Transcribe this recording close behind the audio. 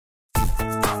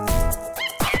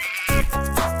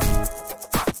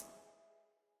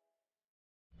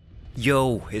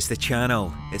Yo, it's the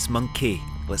channel. It's Monkey.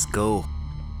 Let's go.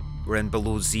 We're in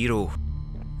Below Zero.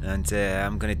 And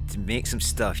I'm gonna make some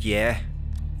stuff, yeah?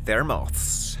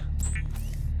 Thermos.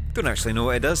 Don't actually know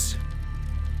what it does.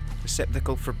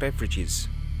 Receptacle for beverages.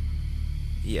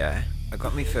 Yeah, I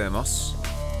got me thermos.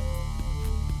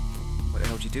 What the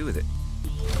hell do you do with it?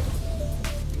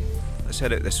 Let's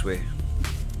head out this way.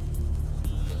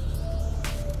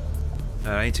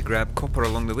 I need to grab copper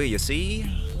along the way, you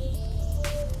see?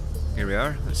 Here we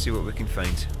are. Let's see what we can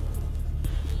find.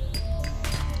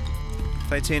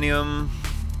 Titanium.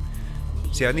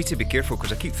 See, I need to be careful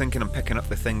because I keep thinking I'm picking up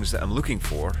the things that I'm looking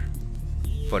for,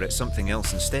 but it's something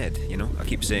else instead, you know? I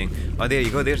keep saying, oh, there you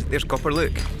go, there's copper,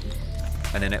 look.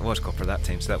 And then it was copper that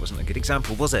time, so that wasn't a good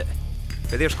example, was it?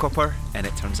 But there's copper, and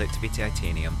it turns out to be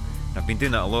titanium. And I've been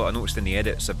doing that a lot. I noticed in the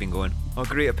edits I've been going, oh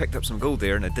great, I picked up some gold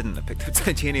there, and I didn't. I picked up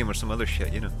titanium or some other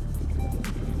shit, you know?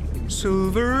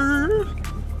 Silver!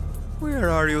 Where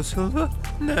are you, Silver?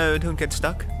 No, don't get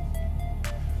stuck.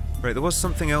 Right, there was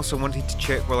something else I wanted to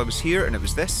check while I was here, and it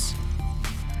was this.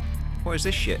 What is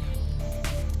this shit?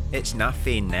 It's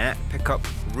nothing, that. Pick up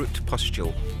root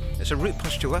pustule. It's a root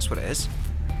pustule, that's what it is.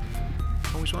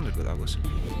 Always wondered what that was.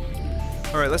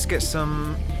 Alright, let's get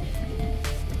some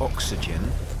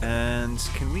oxygen. And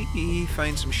can we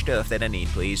find some stuff that I need,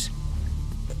 please?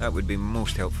 That would be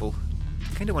most helpful.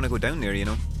 I kinda wanna go down there, you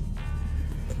know.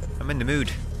 I'm in the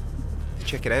mood to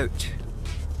check it out.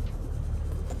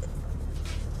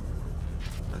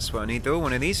 That's what I need though,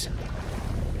 one of these.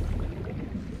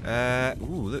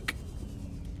 Ooh, look.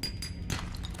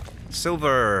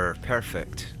 Silver!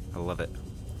 Perfect. I love it.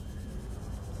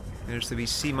 There's the wee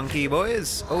sea monkey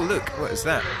boys. Oh look, what is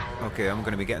that? Okay, I'm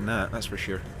gonna be getting that, that's for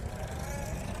sure.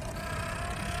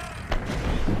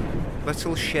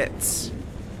 Little shits.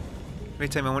 Every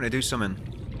time I want to do something.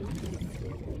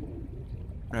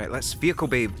 Right, let's vehicle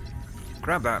babe.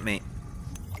 Grab that, mate.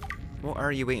 What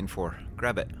are you waiting for?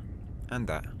 Grab it. And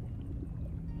that.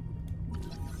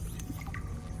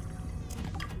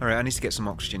 Alright, I need to get some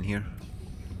oxygen here.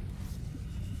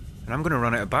 And I'm going to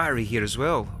run out of battery here as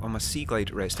well on my sea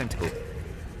glide. Right, it's time to go.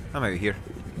 I'm out of here.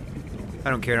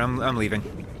 I don't care, I'm leaving.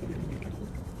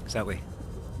 It's that way.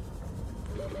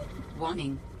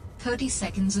 Warning. 30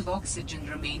 seconds of oxygen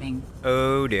remaining.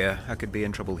 Oh dear, I could be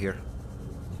in trouble here.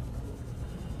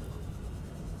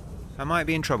 I might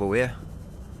be in trouble here.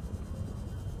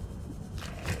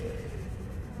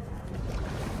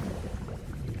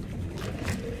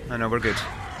 Oh no, we're good.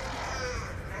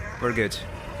 We're good.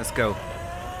 Let's go.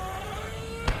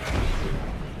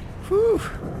 Whew.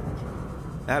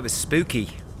 That was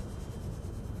spooky.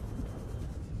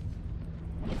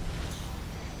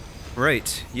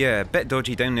 Right, yeah, a bit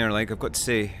dodgy down there, like, I've got to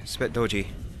say. It's a bit dodgy.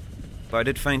 But I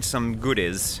did find some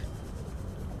goodies.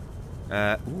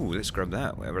 Ooh, let's grab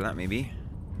that, whatever that may be.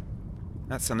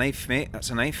 That's a knife, mate, that's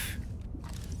a knife.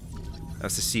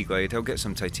 That's the sea glide, I'll get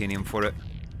some titanium for it.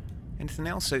 Anything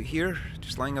else out here,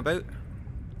 just lying about?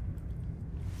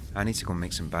 I need to go and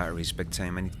make some batteries, big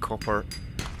time. I need copper,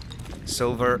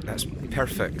 silver, that's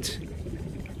perfect.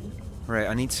 Right,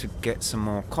 I need to get some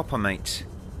more coppermite.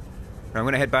 Right, I'm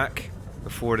going to head back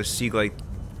before the sea glide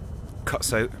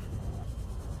cuts out.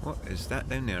 What is that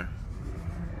down there?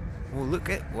 Oh, look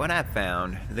at what I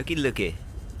found. Looky, looky.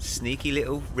 Sneaky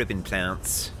little ribbon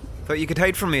plants. Thought you could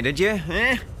hide from me, did you?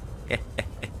 Eh?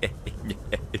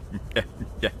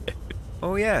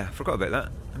 Oh yeah, I forgot about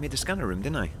that. I made the scanner room,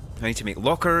 didn't I? I need to make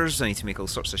lockers, I need to make all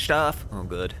sorts of stuff. Oh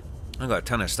good. I got a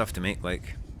ton of stuff to make,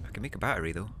 like... I can make a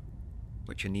battery though.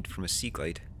 Which I need from a sea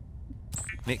glide.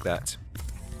 Make that.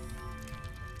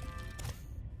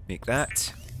 Make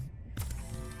that.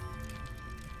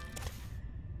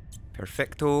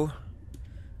 Perfecto.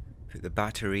 Put the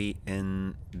battery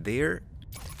in there.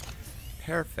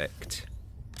 Perfect.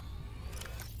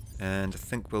 And I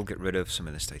think we'll get rid of some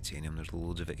of this titanium. There's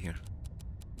loads of it here.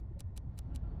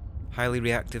 Highly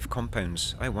reactive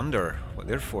compounds. I wonder what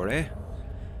they're for, eh?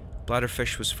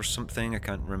 Bladderfish was for something. I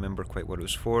can't remember quite what it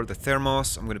was for. The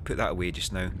thermos, I'm going to put that away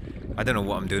just now. I don't know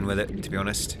what I'm doing with it, to be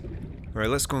honest. Alright,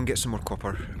 let's go and get some more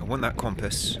copper. I want that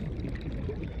compass.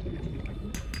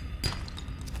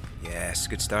 Yes,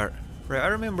 good start. Right, I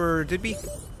remember, did we?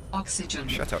 Oxygen.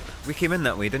 Shut up. We came in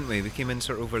that way, didn't we? We came in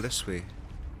sort of over this way.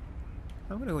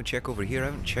 I'm gonna go and check over here. I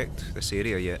haven't checked this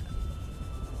area yet.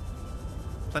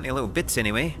 Plenty of little bits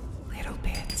anyway. Little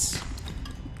bits.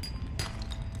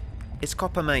 It's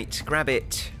coppermite. Grab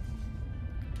it.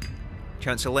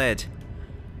 Chance of lead.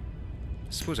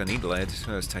 I suppose I need lead.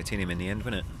 So it's titanium in the end,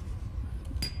 wouldn't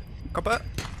it? Copper.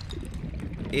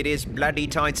 It is bloody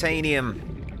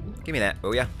titanium. Give me that,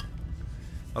 oh yeah.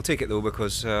 I'll take it though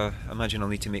because I imagine I'll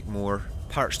need to make more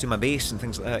parts to my base and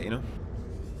things like that, you know.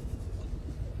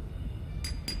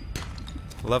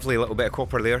 Lovely little bit of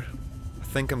copper there. I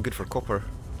think I'm good for copper.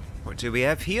 What do we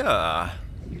have here?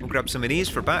 We'll grab some of these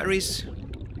for batteries.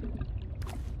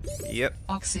 Yep.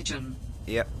 Oxygen.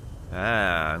 Yep.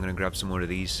 Ah, I'm gonna grab some more of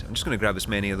these. I'm just gonna grab as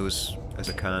many of those as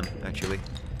I can, actually.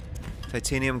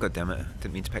 Titanium, god damn it.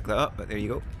 Didn't mean to pick that up, but there you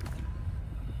go.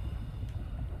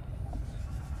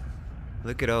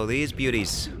 Look at all these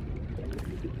beauties.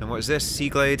 And what is this? Sea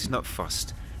glide? Not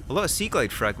fussed. A lot of sea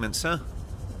glide fragments, huh?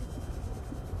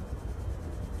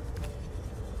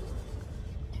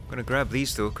 I'm gonna grab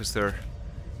these though, because they're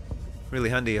really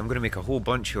handy. I'm gonna make a whole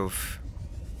bunch of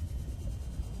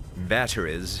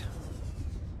batteries.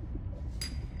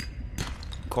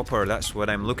 Copper, that's what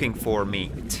I'm looking for,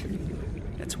 mate.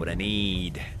 That's what I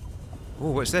need.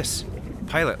 Oh, what's this?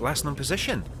 Pilot, last known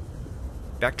position.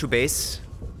 Back to base.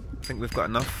 I think we've got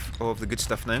enough of the good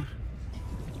stuff now.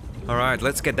 Alright,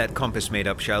 let's get that compass made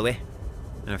up, shall we?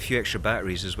 And a few extra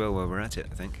batteries as well while we're at it,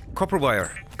 I think. Copper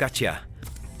wire. Gotcha.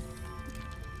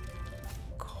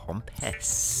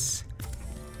 Compass.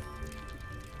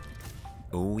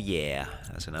 Oh yeah,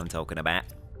 that's what I'm talking about.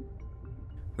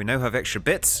 We now have extra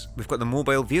bits. We've got the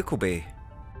mobile vehicle bay.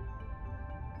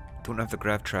 Don't have the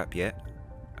grav trap yet.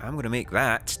 I'm going to make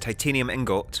that. Titanium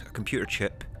ingot, a computer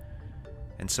chip,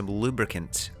 and some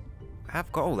lubricant.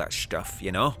 I've got all that stuff,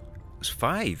 you know. It was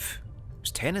 5. It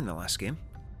was 10 in the last game.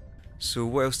 So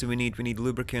what else do we need? We need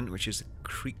lubricant, which is the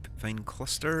creepvine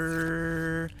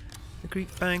cluster. The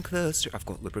creepvine cluster. I've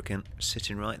got lubricant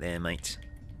sitting right there, mate.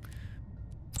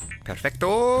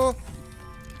 Perfecto!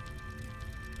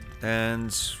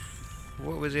 And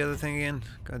what was the other thing again?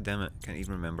 God damn it, can't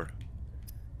even remember.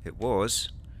 It was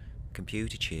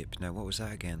computer chip. Now what was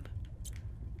that again?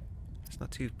 It's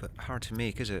not too hard to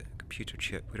make, is it? Computer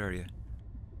chip, where are you?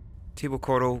 Table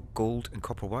coral, gold, and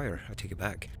copper wire. I take it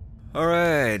back.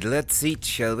 Alright, let's eat,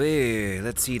 shall we?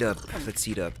 Let's eat up. Let's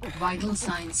eat up. Vital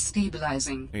signs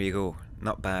stabilizing. There you go.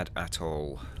 Not bad at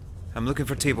all. I'm looking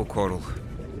for table coral.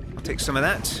 I'll take some of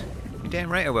that. You're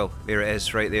damn right I will. There it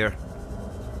is, right there.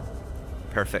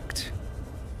 Perfect.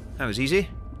 That was easy.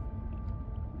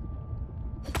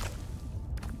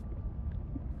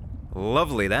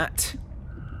 Lovely, that.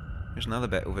 There's another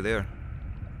bit over there.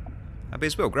 I may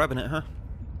as well grabbing it, huh?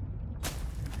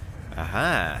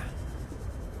 Aha!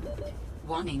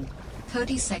 Warning.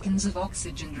 30 seconds of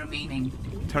oxygen remaining.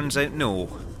 Turns out no.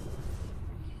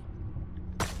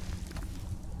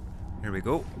 Here we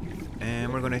go.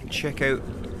 And we're going to check out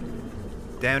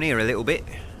down here a little bit.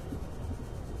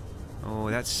 Oh,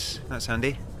 that's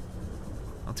handy.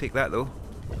 I'll take that though.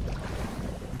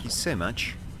 Thank you so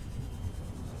much.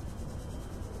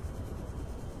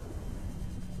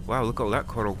 Wow, look at all that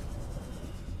coral.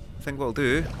 I think what I'll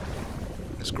do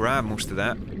is grab most of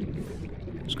that.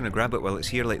 I'm just going to grab it while it's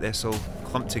here like this, all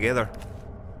clumped together.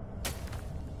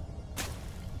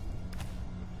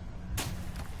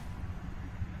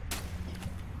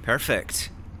 Perfect.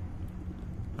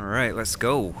 Alright, let's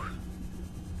go.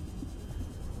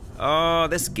 Oh,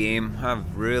 this game.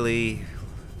 I've really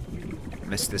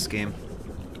missed this game.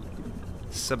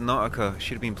 Subnautica.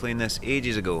 Should have been playing this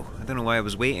ages ago. I don't know why I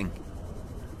was waiting.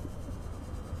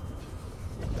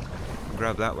 I'll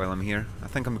grab that while I'm here. I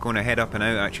think I'm going to head up and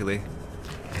out actually.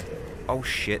 Oh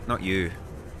shit, not you.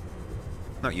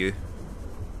 Not you.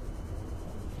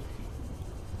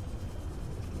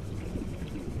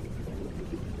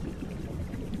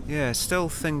 Yeah, still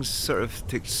things sort of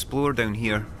to explore down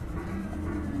here.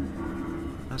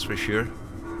 That's for sure.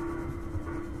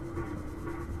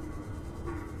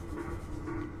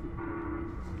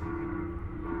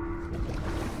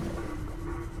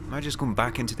 Am I just going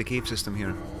back into the cave system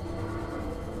here?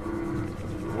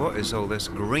 What is all this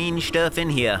green stuff in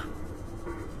here?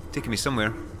 Taking me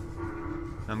somewhere.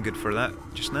 I'm good for that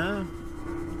just now.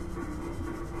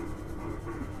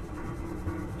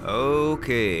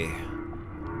 Okay.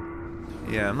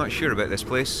 Yeah, I'm not sure about this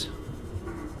place.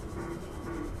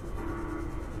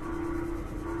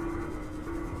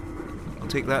 I'll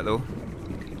take that though.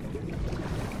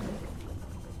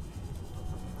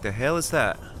 The hell is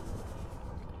that?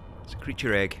 It's a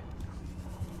creature egg.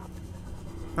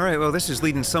 Alright, well this is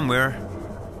leading somewhere.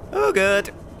 Oh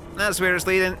good! That's where it's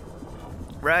leading.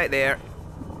 Right there.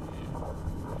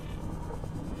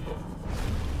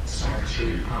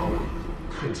 Statue power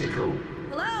critical.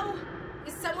 Hello?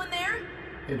 Is someone there?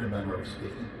 In a manner of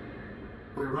speaking.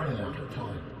 We're running out of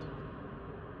time.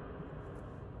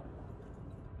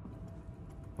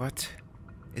 What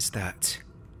is that?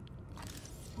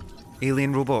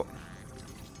 Alien robot.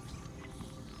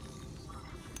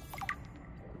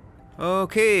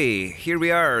 Okay, here we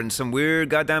are in some weird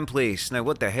goddamn place. Now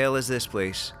what the hell is this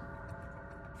place?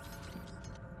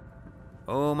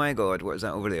 Oh my god, what is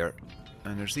that over there?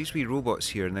 And there's these wee robots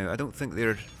here now. I don't think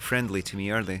they're friendly to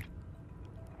me, are they?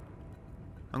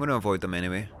 I'm going to avoid them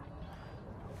anyway.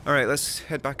 Alright, let's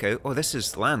head back out. Oh, this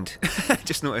is land.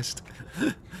 Just noticed.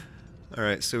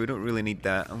 Alright, so we don't really need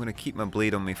that. I'm going to keep my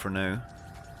blade on me for now.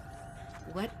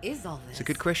 What is all this? It's a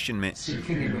good question, mate.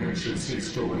 Seeking emergency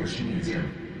storage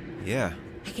medium. Yeah.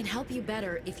 I can help you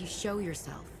better if you show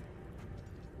yourself.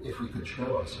 If we could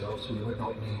show ourselves, we would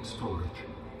not need storage.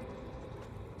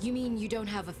 You mean you don't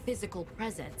have a physical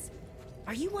presence?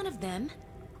 Are you one of them?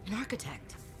 An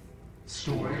architect?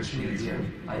 Storage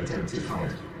medium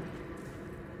identified.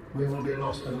 We will be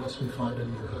lost unless we find a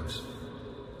new host.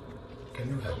 Can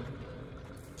you help?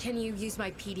 Can you use my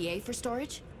PDA for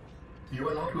storage? You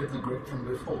are not with the group from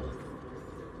before.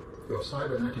 Your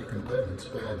cybernetic components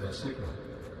bear their signal.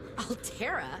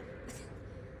 Altera?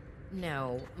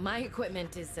 No, my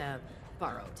equipment is,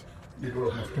 borrowed. It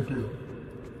will have to do.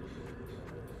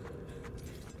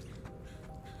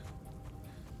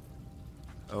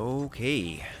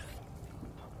 Okay.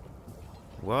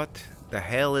 What the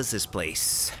hell is this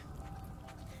place?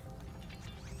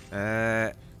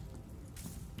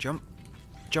 Jump.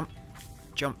 Jump.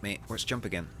 Jump, mate. Where's jump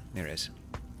again? There it is.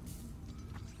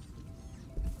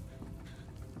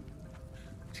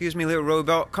 Excuse me, little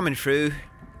robot. Coming through.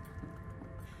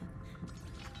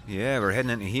 Yeah, we're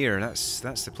heading into here. That's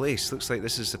the place. Looks like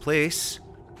this is the place.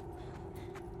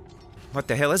 What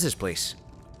the hell is this place?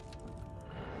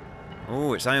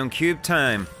 Oh, it's Ion Cube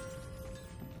time.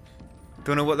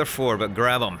 Don't know what they're for, but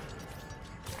grab them.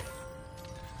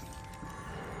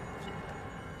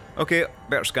 Okay,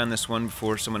 better scan this one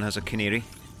before someone has a canary.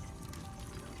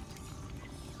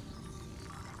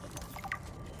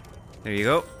 There you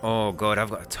go. Oh god, I've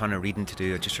got a ton of reading to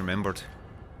do, I just remembered.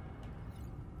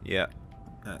 Yeah,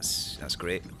 that's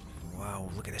great. Wow,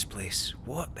 look at this place.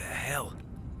 What the hell?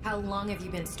 How long have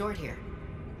you been stored here?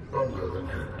 Longer than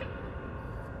hoped.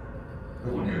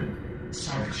 Warning.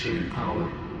 Sanctuary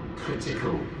power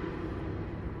critical.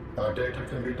 Our data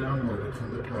can be downloaded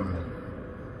from the terminal.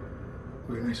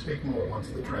 We may speak more once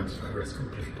the transfer is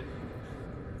complete.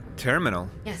 Terminal?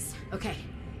 Yes, okay.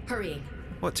 Hurrying.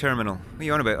 What terminal? What are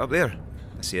you on about? Up there?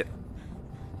 I see it.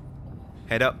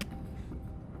 Head up.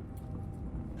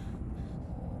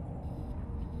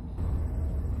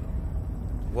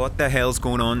 What the hell's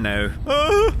going on now?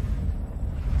 Ah!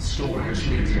 Storage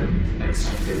medium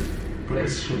accepted.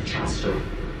 Brace from Chester.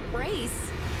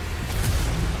 Brace?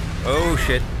 Oh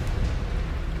shit.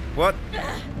 What?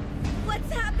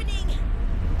 What's happening?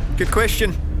 Good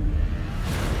question.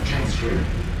 Transfer.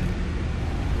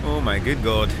 Oh my good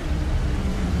god.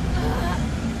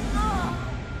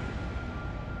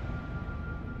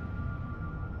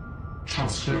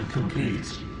 Transfer complete.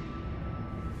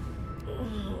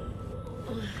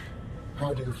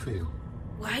 How do you feel?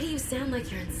 Why do you sound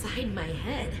like you're inside my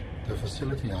head? The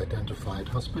facility identified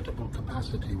hospitable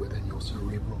capacity within your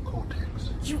cerebral cortex.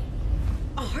 You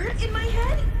are in my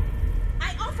head?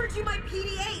 I offered you my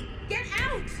PDA. Get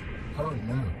out! Oh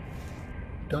no.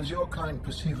 Does your kind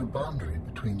perceive a boundary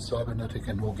between cybernetic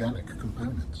and organic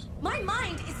components? My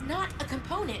mind is not a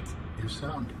component. You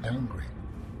sound angry.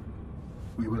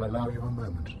 We will allow you a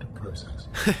moment to process.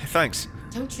 Thanks.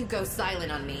 Don't you go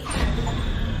silent on me.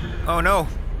 Oh no.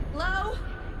 Low?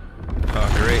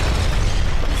 Oh great.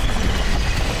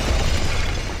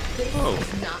 This Oh.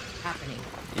 is not happening.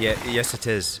 Yeah, yes it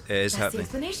is. It is That's the happening.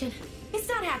 explanation. It's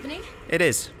not happening. It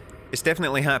is. It's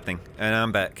definitely happening. And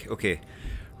I'm back. Okay.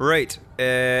 Right.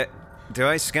 Do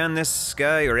I scan this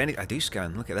guy or any... I do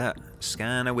scan. Look at that.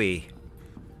 Scan away.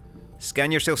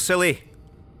 Scan yourself, silly.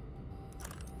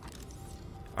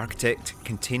 Architect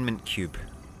Containment Cube.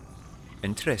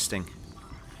 Interesting.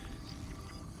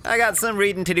 I got some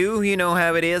reading to do. You know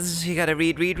how it is. You gotta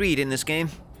read in this game.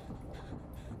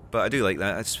 But I do like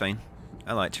that. That's fine.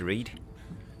 I like to read.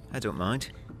 I don't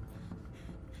mind.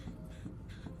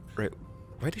 Right.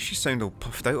 Why does she sound all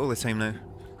puffed out all the time now?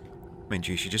 Mind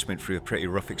you, she just went through a pretty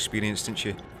rough experience, didn't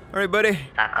she? Alright, buddy.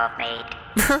 Fuck off,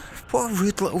 mate. What a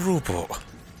rude little robot.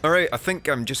 Alright, I think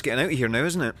I'm just getting out of here now,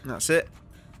 isn't it? That's it.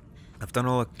 I've done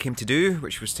all I came to do,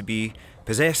 which was to be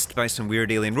possessed by some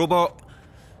weird alien robot.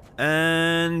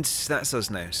 And that's us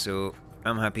now, so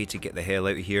I'm happy to get the hell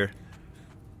out of here.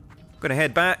 I'm gonna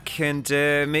head back and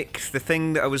make the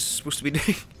thing that I was supposed to be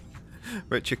doing.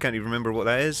 Which I can't even remember what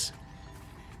that is.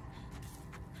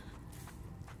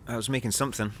 I was making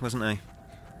something, wasn't I?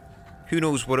 Who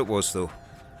knows what it was, though.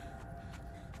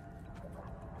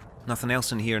 Nothing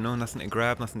else in here, no? Nothing to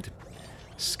grab, nothing to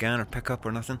scan or pick up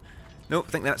or nothing? Nope,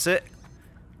 I think that's it.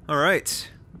 Alright.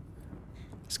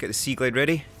 Let's get the sea glide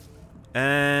ready.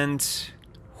 And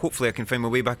hopefully I can find my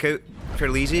way back out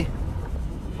fairly easy.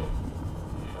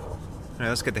 Alright,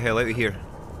 let's get the hell out of here.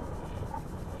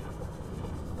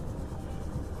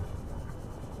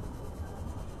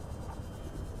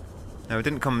 Now, I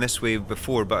didn't come this way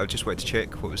before, but I just wanted to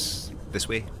check what was this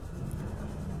way.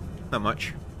 Not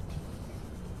much.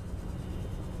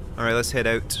 Alright, let's head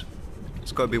out.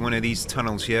 It's got to be one of these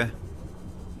tunnels, yeah?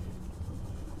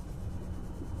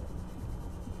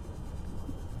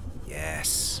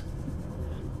 Yes.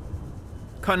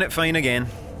 Cutting it fine again.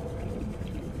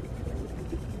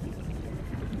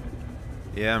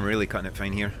 Yeah, I'm really cutting it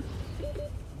fine here.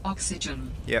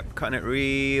 Oxygen. Yep, cutting it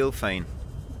real fine.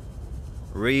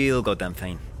 Real goddamn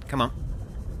fine. Come on.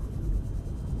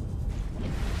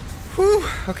 Whew,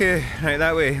 okay, right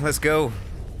that way, let's go.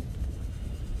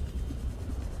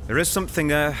 There is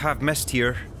something I have missed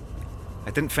here.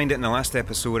 I didn't find it in the last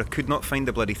episode, I could not find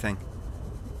the bloody thing.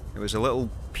 It was a little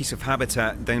piece of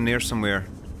habitat down there somewhere,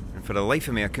 and for the life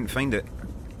of me I couldn't find it.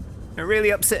 It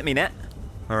really upset me, Nat.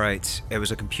 Alright, it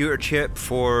was a computer chip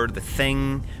for the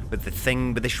thing with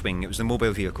the swing. It was the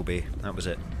mobile vehicle bay, that was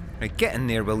it. Right, get in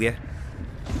there, will ya?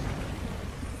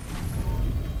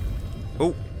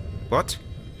 Oh, what?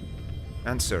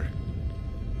 Answer.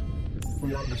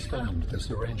 We understand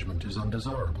this arrangement is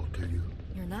undesirable to you.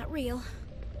 You're not real.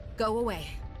 Go away.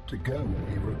 To go,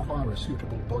 we require a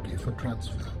suitable body for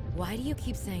transfer. Why do you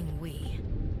keep saying we?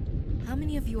 How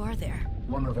many of you are there?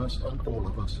 One of us and all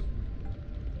of us.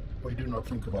 We do not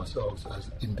think of ourselves as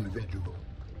individual,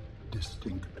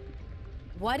 distinct.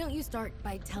 Why don't you start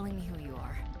by telling me who you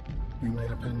are? You may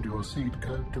append your seed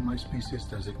code to my species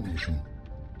designation.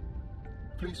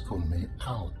 Please call me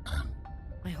Al-An.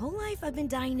 My whole life I've been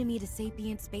dying to meet a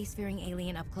sapient spacefaring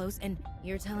alien up close, and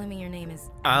you're telling me your name is...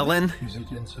 Alan? Is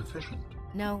it insufficient?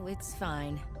 No, it's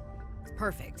fine. It's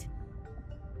perfect.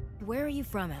 Where are you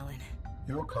from, Alan?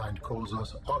 Your kind calls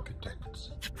us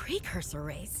architects. The precursor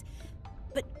race?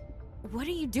 But what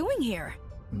are you doing here?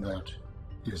 That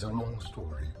is a long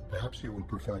story. Perhaps you will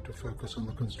prefer to focus on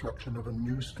the construction of a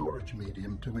new storage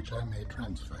medium to which I may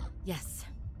transfer. Yes.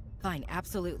 Fine,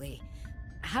 absolutely.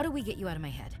 How do we get you out of my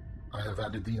head? I have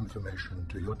added the information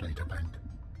to your databank.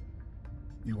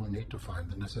 You will need to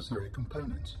find the necessary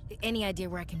components. Any idea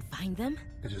where I can find them?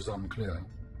 It is unclear.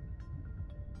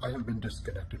 I have been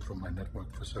disconnected from my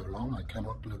network for so long I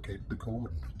cannot locate the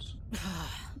coordinates.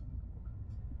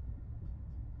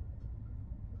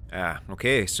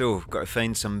 Okay, so got to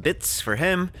find some bits for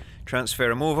him, transfer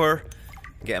him over,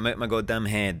 get him out my goddamn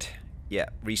head. Yeah,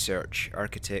 research,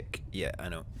 architect, yeah, I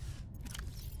know.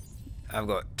 I've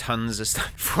got tons of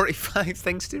stuff, 45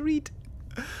 things to read.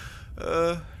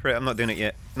 Right, I'm not doing it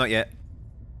yet. Not yet.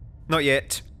 Not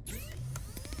yet.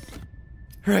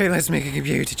 Right, let's make a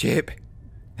computer chip.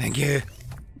 Thank you.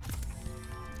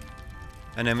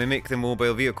 And then we make the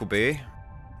mobile vehicle bay.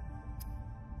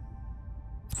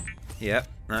 Yep,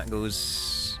 that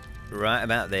goes right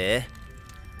about there.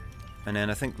 And then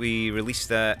I think we release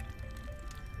that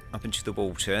up into the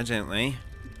water, don't we?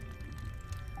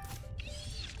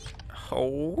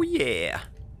 Oh yeah.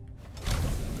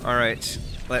 Alright,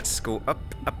 let's go up,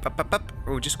 up, up, up, up.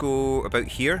 We'll just go about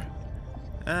here.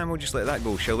 And we'll just let that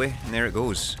go, shall we? And there it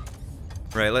goes.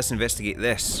 Right, let's investigate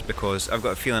this, because I've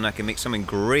got a feeling I can make something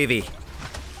gravy.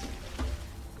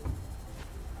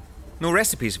 No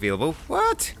recipes available?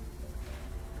 What?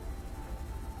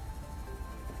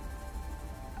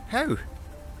 How?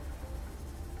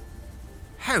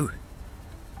 How?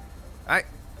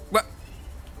 What?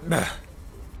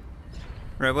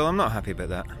 Right, well, I'm not happy about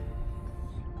that.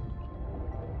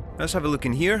 Let's have a look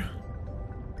in here.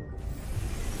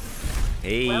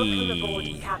 Hey! Welcome aboard,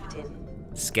 Captain.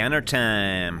 Scanner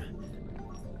time.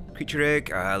 Creature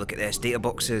egg. Ah, look at this. Data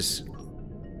boxes.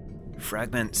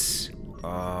 Fragments.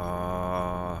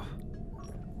 Ah.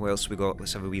 What else we got?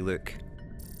 Let's have a wee look.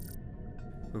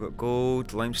 We've got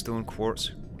gold, limestone,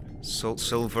 quartz, salt,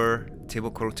 silver, table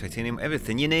coral, titanium,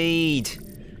 everything you need.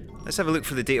 Let's have a look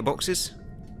for the data boxes.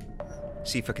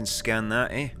 See if I can scan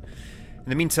that, eh? In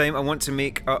the meantime, I want to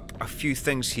make up a few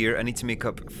things here. I need to make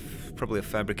up probably a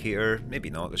fabricator.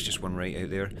 Maybe not, there's just one right out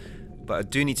there. But I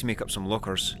do need to make up some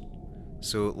lockers.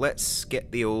 So let's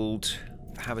get the old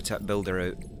habitat builder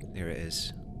out. There it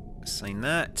is. Assign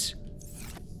that.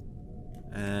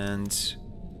 And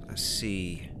let's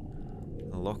see.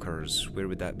 The lockers, where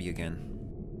would that be again?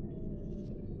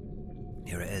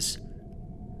 Here it is.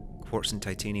 Quartz and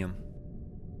titanium.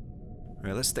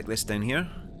 Right, let's stick this down here.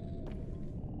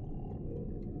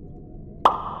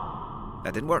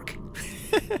 That didn't work.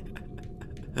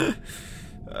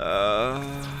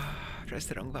 pressed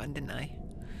the wrong button, didn't I?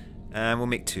 And we'll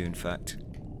make 2, in fact.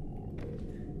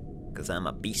 Because I'm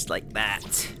a beast like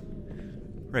that.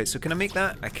 Right, so can I make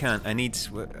that? I can't. I need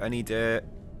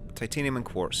titanium and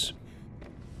quartz.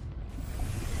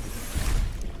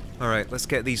 Alright, let's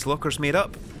get these lockers made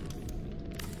up.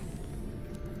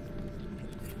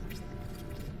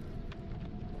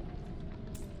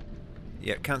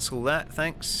 Yeah, cancel that,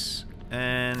 thanks.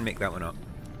 And make that one up.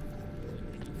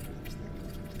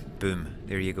 Boom,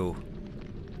 there you go.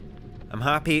 I'm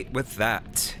happy with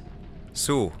that.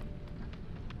 So,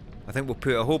 I think we'll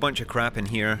put a whole bunch of crap in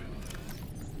here.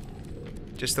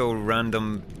 Just all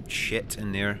random shit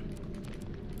in there.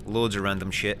 Loads of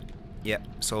random shit. Yep,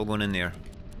 it's all going in there.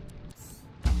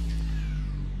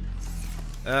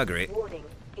 Ah, great. Warning,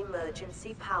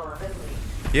 emergency power only.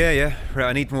 Yeah. Right,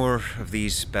 I need more of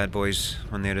these bad boys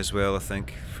on there as well, I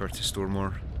think, to store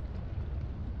more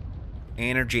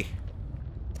energy.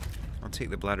 I'll take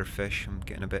the bladder fish. I'm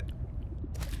getting a bit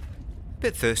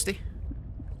thirsty.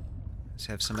 Let's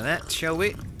have some of that, shall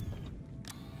we?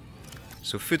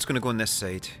 So food's going to go on this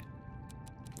side.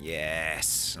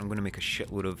 Yes, I'm going to make a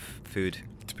shitload of food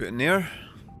to put in there.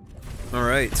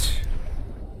 Alright.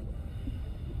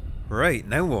 Right,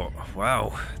 now what?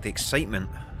 Wow, the excitement.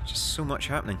 Just so much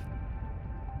happening.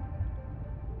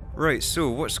 Right,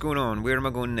 so what's going on? Where am I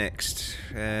going next?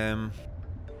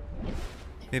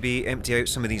 Maybe empty out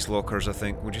some of these lockers, I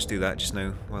think. We'll just do that just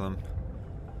now while I'm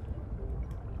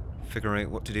figuring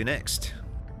out what to do next.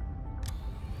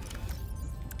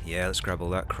 Yeah, let's grab all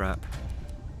that crap.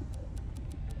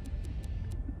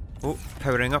 Oh,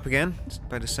 powering up again,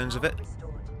 by the sounds of it.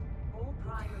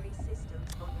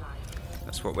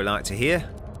 That's what we like to hear.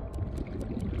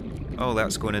 Oh,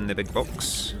 that's going in the big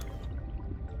box.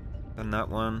 Done that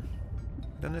one.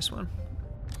 Done this one?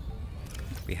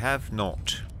 We have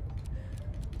not.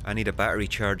 I need a battery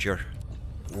charger.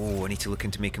 Oh, I need to look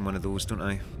into making one of those, don't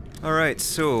I? Alright,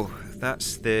 so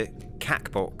that's the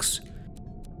cack box.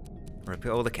 Where I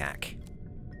put all the cack.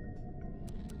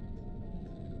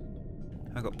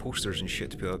 I got posters and shit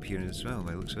to put up here as well,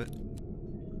 by the looks of it.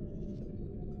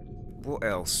 What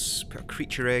else? Put a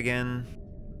creature egg in.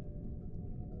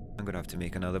 I'm gonna have to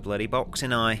make another bloody box,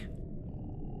 ain't I?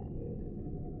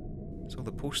 It's all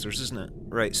the posters, isn't it?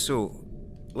 Right, so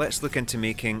let's look into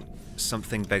making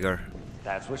something bigger.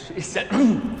 That's what she said.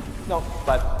 No,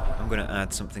 but I'm gonna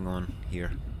add something on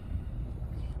here.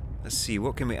 Let's see,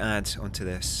 what can we add onto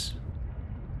this?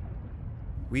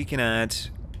 We can add...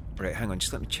 Right, hang on,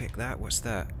 just let me check that. What's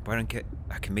that? Why don't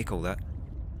I can make all that.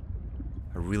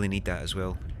 I really need that as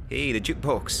well. Hey, the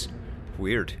jukebox.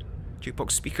 Weird.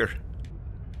 Jukebox speaker.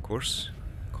 Of course.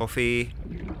 Coffee.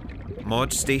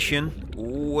 Mod station.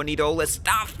 Oh, I need all this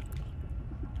stuff!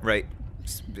 Right.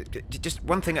 Just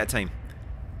one thing at a time.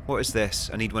 What is this?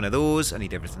 I need one of those. I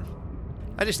need everything.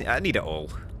 I need it all.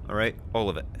 Alright? All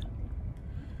of it.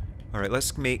 Alright,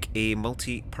 let's make a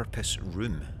multi-purpose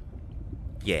room.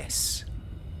 Yes.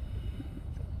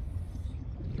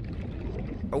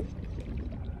 Oh.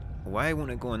 Why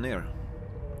won't it go in there?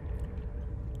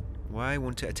 Why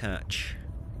won't it attach?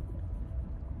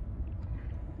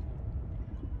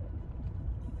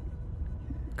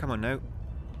 Come on now.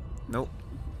 Nope.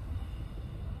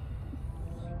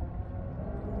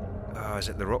 Oh, is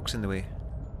it the rocks in the way?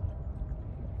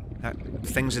 That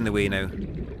thing's in the way now. Are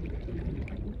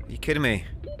you kidding me?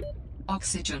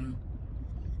 Oxygen.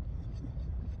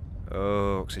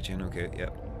 Oh, oxygen, okay,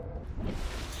 yep.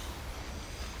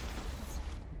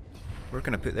 Where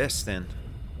can I put this then?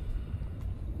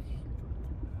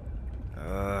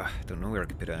 I don't know where I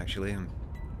can put it actually. I'm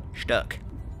stuck.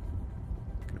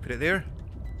 Can I put it there?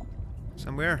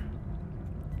 Somewhere?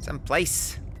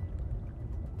 Someplace.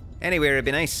 Anywhere would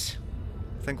be nice.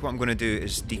 I think what I'm going to do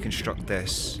is deconstruct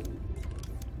this.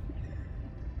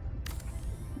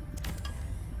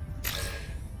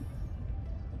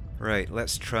 Right,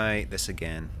 let's try this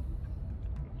again.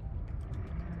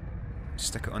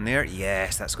 Stick it on there.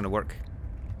 Yes, that's going to work.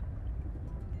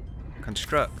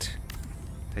 Construct.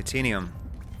 Titanium.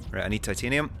 Right, I need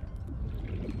titanium.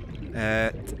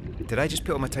 Did I just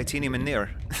put all my titanium in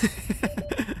there?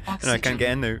 No, I can't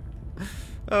get in now.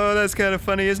 Oh, that's kind of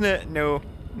funny, isn't it? No,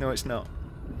 it's not.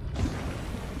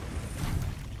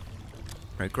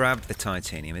 Right, grab the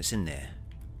titanium. It's in there.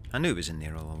 I knew it was in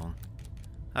there all along.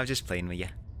 I was just playing with you.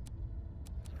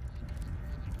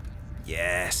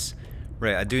 Yes.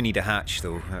 Right, I do need a hatch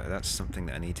though. That's something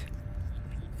that I need.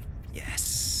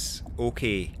 Yes.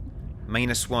 Okay.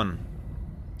 -1.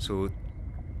 So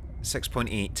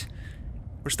 6.8.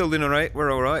 We're still doing alright.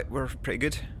 We're alright. We're pretty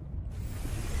good.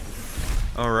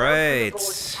 Alright.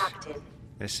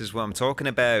 This is what I'm talking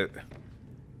about.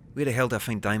 Where the hell did I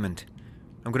find diamond?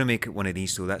 I'm going to make it one of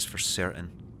these though, that's for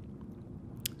certain.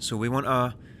 So we want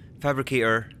a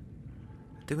fabricator.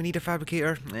 Do we need a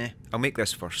fabricator? Nah, I'll make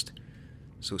this first.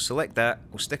 So select that,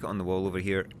 we'll stick it on the wall over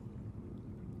here.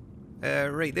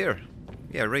 Right there.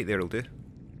 Yeah, right there will do.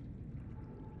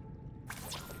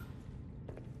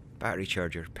 Battery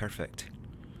charger, perfect.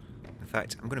 In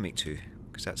fact, I'm going to make 2,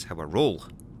 because that's how I roll.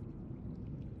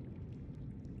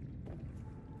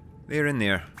 They're in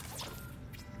there.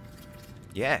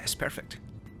 Yes, perfect.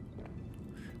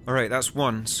 Alright, that's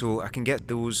 1, so I can get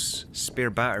those spare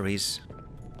batteries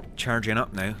charging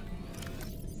up now.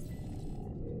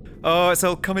 Oh, it's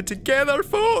all coming together,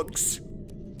 folks!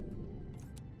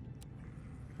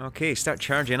 Okay, start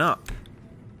charging up.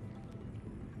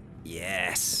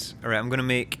 Yes. Alright, I'm gonna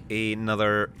make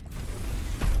another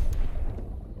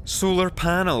solar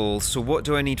panel. So what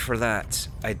do I need for that?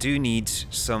 I do need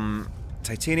some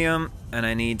titanium and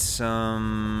I need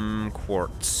some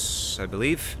quartz, I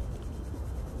believe.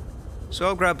 So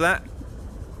I'll grab that.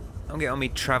 I'll get on me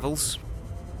travels.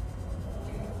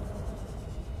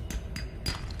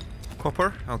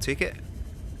 Copper, I'll take it.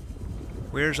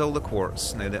 Where's all the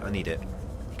quartz now that I need it?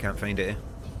 You can't find it, eh?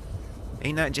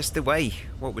 Ain't that just the way?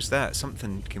 What was that?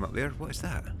 Something came up there. What is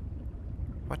that?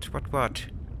 What?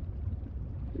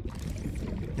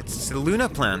 It's the Luna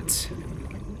plant.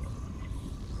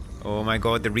 Oh my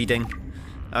god, the reading.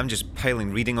 I'm just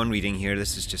piling reading on reading here.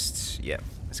 This is just... yeah,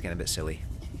 it's getting a bit silly.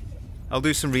 I'll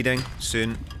do some reading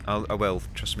soon. I will.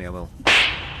 Trust me, I will.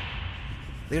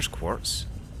 There's quartz.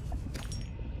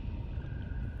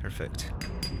 Perfect.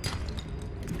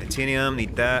 Titanium,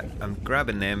 need that. I'm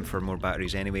grabbing them for more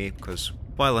batteries anyway, because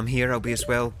while I'm here I'll be as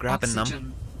well grabbing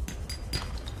them.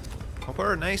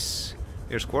 Copper, nice.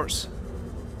 There's quartz.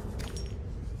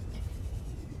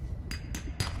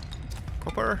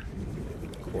 Copper.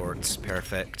 Quartz,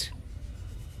 perfect.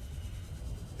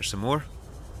 There's some more.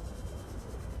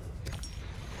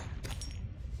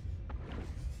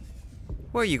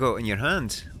 What you got in your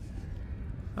hand?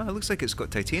 Oh, it looks like it's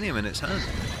got titanium in its hand.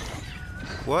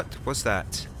 What was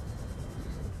that?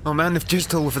 Oh man, they've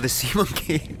just all over the sea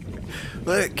monkey.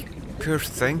 Look, poor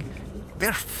thing.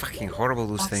 They're fucking horrible,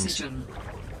 those things.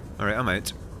 Alright, I'm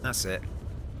out. That's it.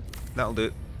 That'll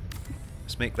do.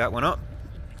 Let's make that one up.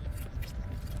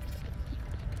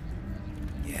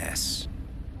 Yes.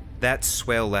 That's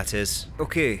swell, that is.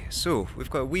 Okay, so we've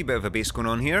got a wee bit of a base going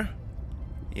on here.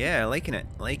 Yeah, liking it.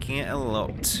 Liking it a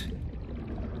lot.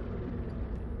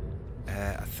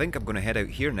 I think I'm going to head out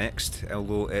here next,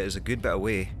 although it is a good bit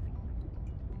away.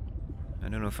 I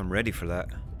don't know if I'm ready for that.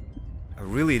 I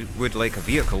really would like a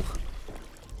vehicle.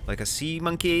 Like a sea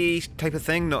monkey type of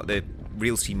thing, not the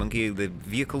real sea monkey, the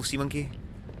vehicle sea monkey.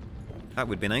 That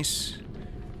would be nice.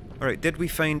 Alright, did we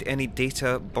find any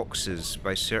data boxes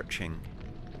by searching?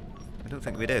 I don't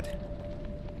think we did.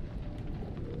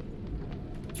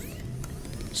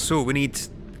 So, we need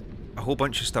a whole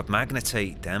bunch of stuff.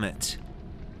 Magnetite, damn it.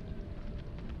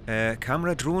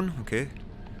 Camera drone, okay.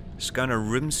 Scanner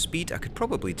room speed, I could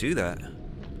probably do that.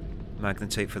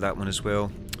 Magnetite for that one as well.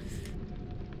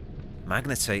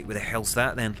 Magnetite, where the hell's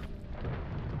that then?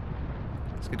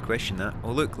 That's a good question, that.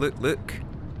 Oh look.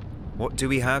 What do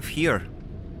we have here?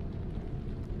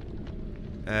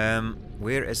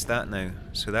 Where is that now?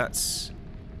 So that's...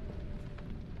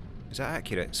 is that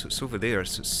accurate? So it's over there,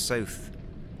 so it's south.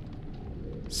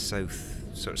 South.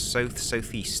 Sort of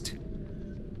southeast.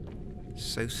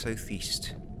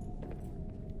 Southeast.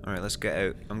 Alright, let's get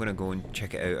out. I'm gonna go and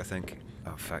check it out, I think.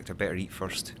 Oh, in fact, I better eat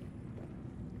first.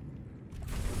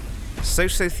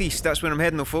 Southeast, that's where I'm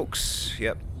heading though, folks.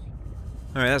 Yep.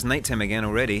 Alright, that's nighttime again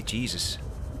already. Jesus.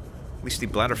 At least the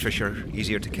bladderfish are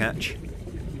easier to catch.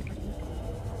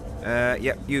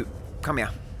 Yep, you. Come here.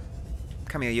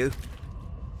 Come here, you.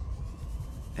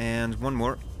 And one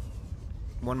more.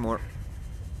 One more.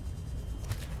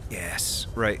 Yes,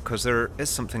 right, because there is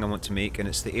something I want to make, and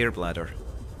it's the air bladder.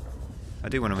 I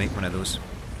do want to make one of those.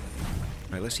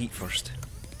 Right, let's eat first.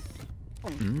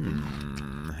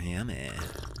 Yummy.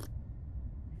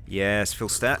 Yes, full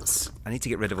stats. I need to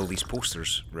get rid of all these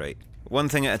posters. Right. One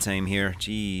thing at a time here.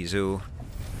 Jeez, oh.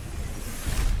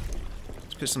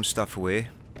 Let's put some stuff away.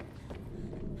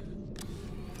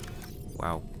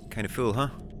 Wow, kind of full, huh?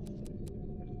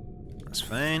 That's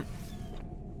fine.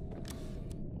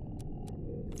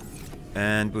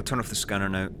 And we'll turn off the scanner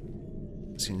now,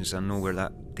 as soon as I know where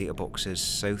that data box is.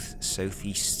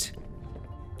 Southeast.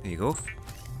 There you go.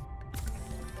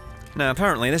 Now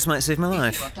apparently this might save my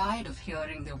life. If you are tired of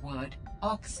hearing the word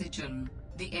oxygen,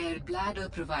 the air bladder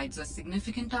provides a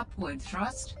significant upward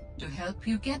thrust to help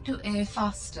you get to air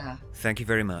faster. Thank you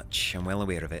very much. I'm well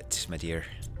aware of it, my dear.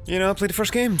 You know, I played the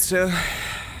first game, so...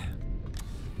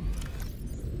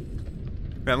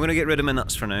 Right, I'm going to get rid of my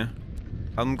nuts for now.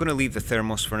 I'm going to leave the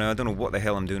thermos for now. I don't know what the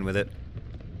hell I'm doing with it.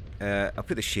 I'll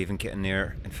put the shaving kit in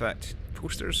there. In fact,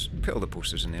 posters? Put all the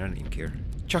posters in there, I don't even care.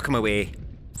 Chuck them away.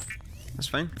 That's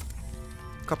fine.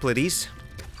 A couple of these.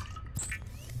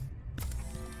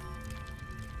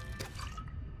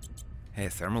 Hey, a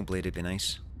thermal blade would be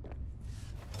nice.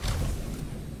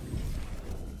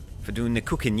 For doing the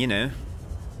cooking, you know.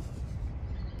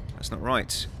 That's not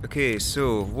right. Okay,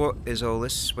 so what is all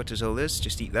this? What is all this?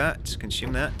 Just eat that.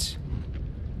 Consume that.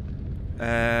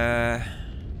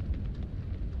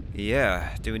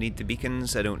 Yeah. Do we need the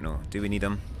beacons? I don't know. Do we need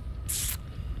them?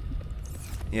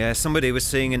 Yeah, somebody was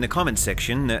saying in the comments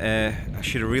section that I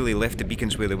should have really left the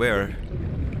beacons where they were.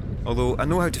 Although I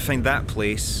know how to find that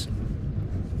place.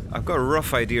 I've got a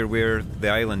rough idea where the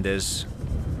island is.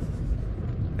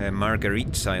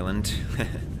 Marguerite's Island.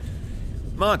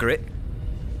 Margaret.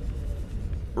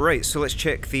 Right, so let's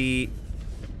check the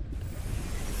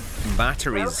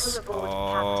batteries.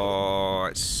 Oh,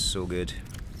 it's so good.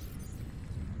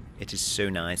 It is so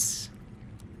nice.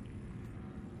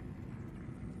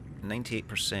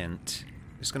 98%.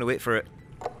 Just gonna wait for it.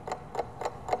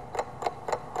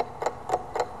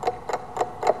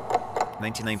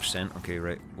 99%. Okay,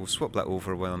 right. We'll swap that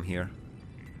over while I'm here.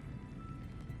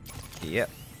 Yep.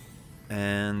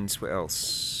 And what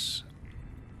else?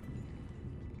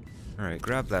 Alright,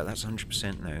 grab that. That's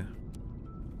 100% now.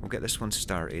 We'll get this one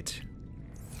started.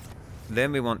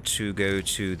 Then we want to go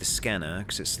to the scanner,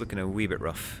 because it's looking a wee bit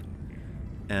rough.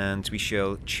 And we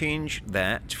shall change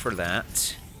that for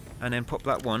that. And then pop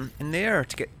that one in there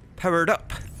to get powered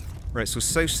up. Right, so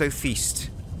south-southeast.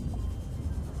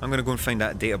 I'm going to go and find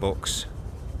that data box.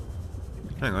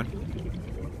 Hang on.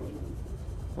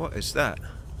 What is that?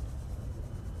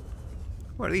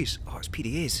 What are these? Oh, it's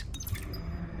PDAs.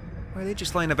 Why are they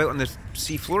just lying about on the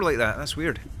sea floor like that? That's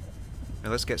weird. Now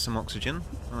let's get some oxygen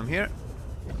while I'm here.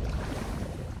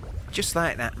 Just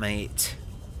like that, mate.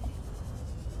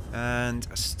 And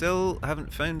I still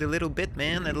haven't found a little bit,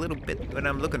 man. A little bit what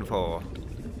I'm looking for.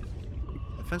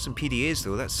 I found some PDAs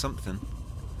though, that's something.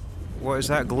 What is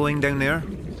that glowing down there?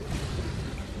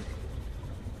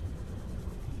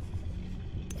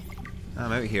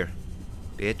 I'm out here.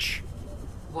 Bitch.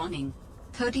 Warning.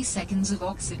 30 seconds of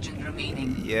oxygen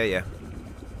remaining. Yeah, yeah.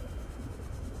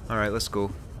 Alright, let's go.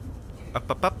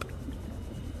 Up, up, up.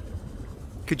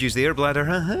 Could use the air bladder,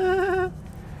 huh?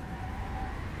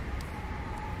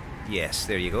 Yes,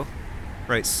 there you go.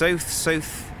 Right,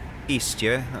 south-southeast,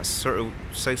 yeah? That's sort of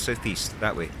south-southeast,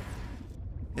 that way.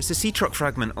 It's the sea truck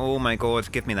fragment. Oh my god,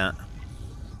 give me that.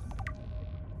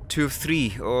 2 of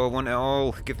 3. Oh, I want it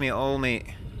all. Give me it all, mate.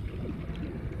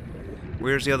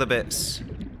 Where's the other bits?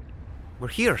 We're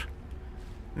here.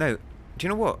 Now, do you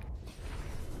know what?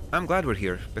 I'm glad we're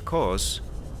here, because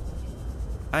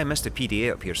I missed a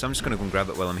PDA up here, so I'm just going to go and grab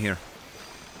it while I'm here.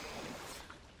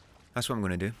 That's what I'm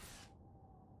going to do.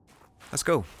 Let's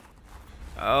go.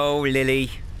 Oh,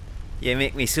 Lily. You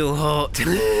make me so hot.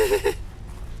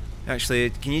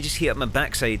 Actually, can you just heat up my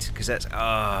backside? Because that's...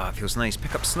 ah, it feels nice.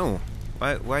 Pick up snow.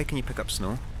 Why can you pick up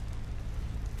snow?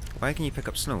 Why can you pick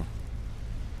up snow?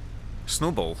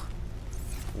 Snowball.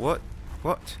 What?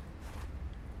 What?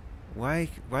 Why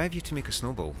have you to make a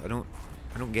snowball? I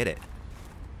don't get it.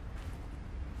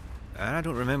 I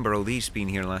don't remember all these being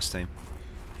here last time.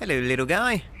 Hello, little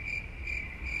guy.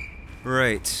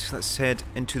 Right, let's head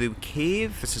into the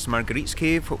cave. This is Marguerite's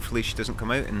cave. Hopefully she doesn't come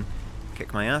out and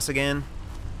kick my ass again.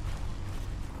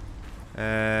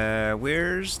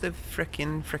 Where's the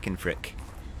frickin' frick?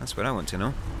 That's what I want to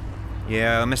know.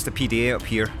 Yeah, I missed the PDA up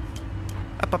here.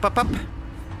 Up, up, up, up.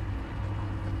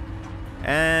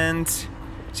 And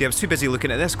see, I was too busy looking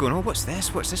at this going, oh, what's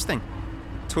this? What's this thing?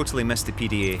 Totally missed the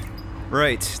PDA.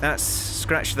 Right, that's...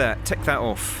 scratch that. Tick that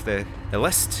off the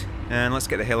list. And let's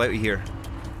get the hell out of here.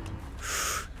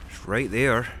 It's right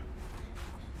there.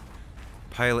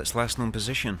 Pilot's last known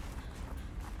position.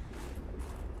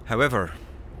 However,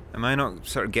 am I not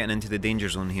sort of getting into the danger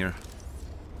zone here?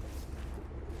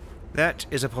 That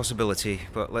is a possibility,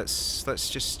 but let's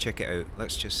just check it out.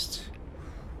 Let's just...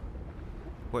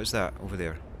 what is that over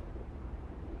there?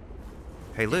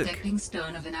 Hey, look. Detecting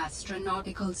stern of an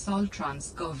astronautical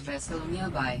Sol-Transcov vessel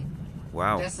nearby.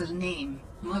 Wow. Vessel name,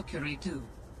 Mercury 2.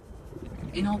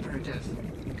 Inoperative.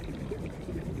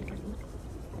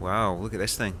 Wow, look at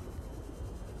this thing.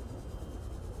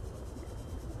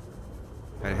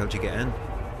 How the hell did you get in?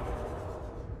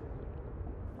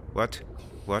 What?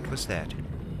 What was that?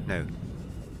 No.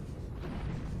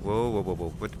 Whoa, whoa, whoa, whoa.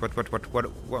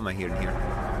 What am I hearing here?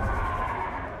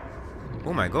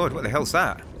 Oh my god, what the hell's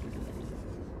that?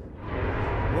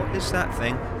 What is that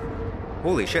thing?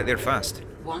 Holy shit, they're fast.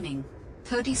 Warning.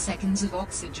 30 seconds of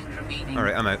oxygen remaining.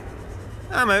 Alright, I'm out.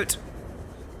 I'm out.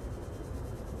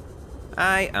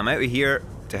 I am out of here.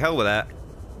 To hell with that.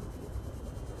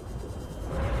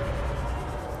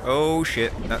 Oh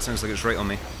shit, that sounds like it's right on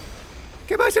me.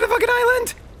 Get back to the fucking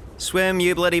island! Swim,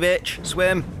 you bloody bitch.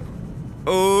 Swim.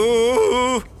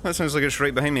 Oh, that sounds like it's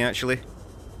right behind me, actually.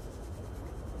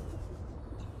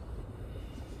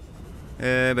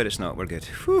 But it's not. We're good.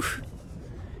 Whew.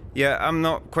 Yeah, I'm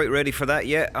not quite ready for that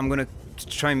yet. I'm gonna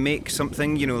try and make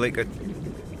something, you know, like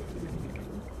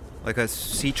a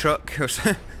sea truck or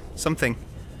something.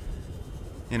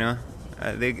 You know,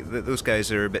 those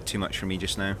guys are a bit too much for me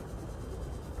just now.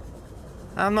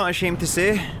 I'm not ashamed to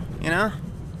say, you know.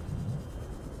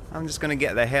 I'm just gonna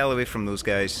get the hell away from those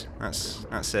guys.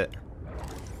 That's it.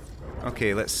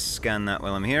 Okay, let's scan that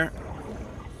while I'm here.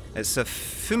 It's a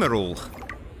fumarole.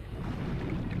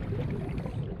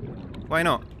 Why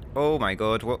not? Oh my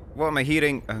god, what am I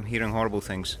hearing? I'm hearing horrible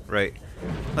things. Right,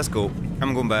 let's go.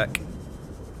 I'm going back.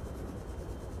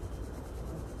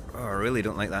 Oh, I really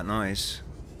don't like that noise.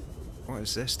 What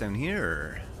is this down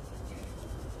here?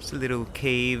 It's a little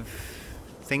cave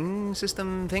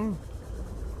system thing.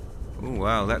 Oh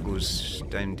wow, that goes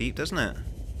down deep, doesn't it?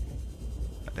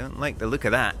 I don't like the look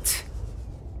of that.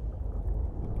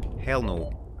 Hell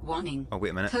no. Warning. Oh, wait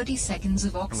a minute. 30 seconds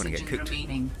of I'm gonna get oxygen cooked.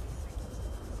 remaining.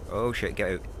 Oh shit,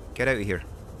 get out. Get out of here.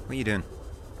 What are you doing?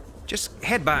 Just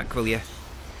head back, will you?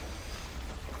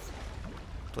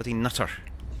 Bloody nutter.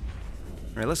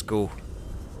 Right, let's go.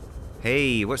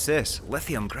 Hey, what's this?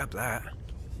 Lithium, grab that.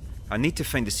 I need to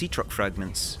find the sea truck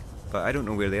fragments, but I don't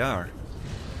know where they are.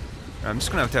 I'm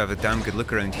just gonna have a damn good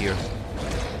look around here.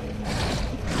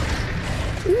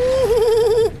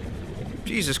 Ooh!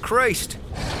 Jesus Christ!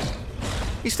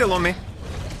 He's still on me.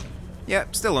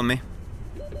 Yep, still on me.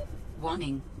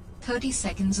 Warning. 30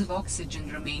 seconds of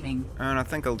oxygen remaining. And I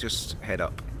think I'll just head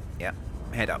up. Yeah,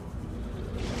 head up.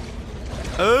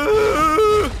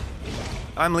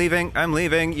 I'm leaving, I'm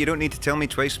leaving. You don't need to tell me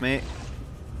twice, mate.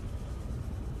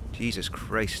 Jesus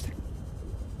Christ.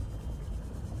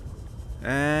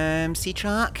 Sea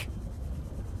truck?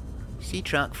 Sea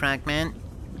truck fragment.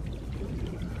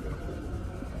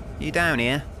 You down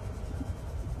here?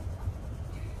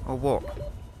 Or what?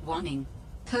 Warning.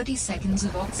 30 seconds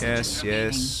of oxygen Yes, remaining.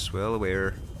 yes, well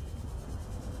aware.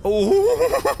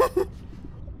 Oh!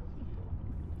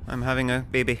 I'm having a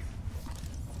baby.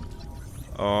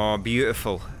 Oh,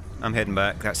 beautiful. I'm heading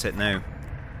back. That's it now.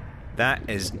 That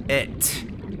is it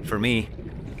for me.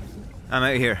 I'm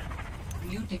out of here.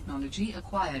 New technology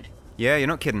acquired. Yeah, you're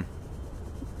not kidding.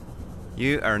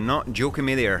 You are not joking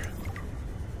me there.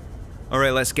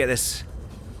 Alright, let's get this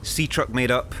sea truck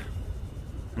made up.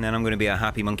 And then I'm going to be a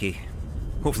happy monkey.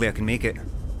 Hopefully I can make it.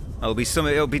 It'll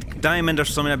be diamond or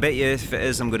something, I bet you. If it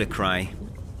is, I'm going to cry.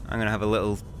 I'm going to have a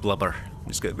little blubber. I'm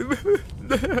just going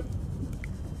to...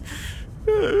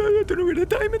 I don't know where the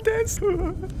diamond is.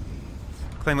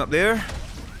 Climb up there.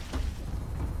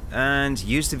 And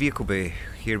use the vehicle bay.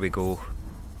 Here we go.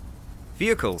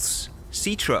 Vehicles.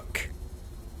 Sea truck.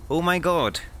 Oh my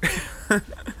god.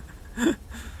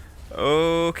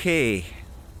 Okay.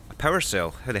 A power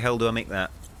cell. How the hell do I make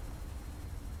that?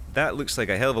 That looks like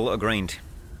a hell of a lot of grind.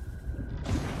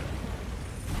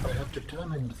 I have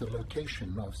determined the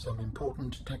location of some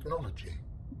important technology.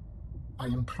 I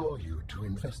implore you to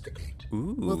investigate.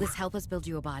 Ooh. Will this help us build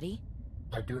you a body?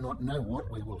 I do not know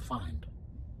what we will find.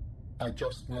 I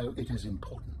just know it is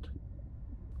important.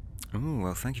 Oh,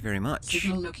 well, thank you very much.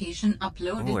 Signal location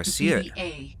uploaded Oh, I to see it.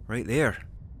 PDA. Right there.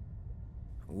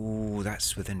 Oh,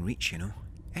 that's within reach, you know.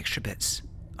 Extra bits.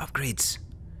 Upgrades.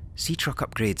 Sea truck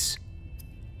upgrades.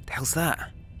 The hell's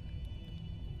that?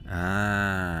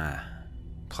 Ah.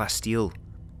 Plasteel.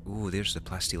 Oh, there's the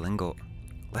plasteel ingot.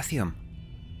 Lithium.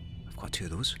 I've got 2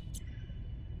 of those.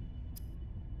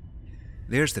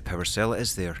 There's the power cell, it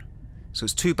is there. So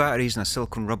it's 2 batteries and a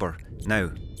silicone rubber.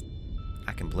 Now,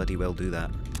 I can bloody well do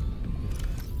that.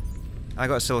 I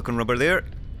got a silicone rubber there,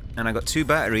 and I got 2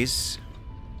 batteries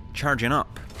charging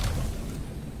up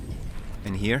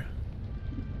in here.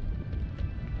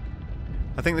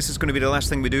 I think this is going to be the last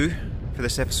thing we do for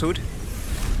this episode.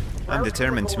 I'm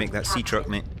determined to make that sea truck,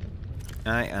 mate.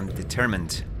 I am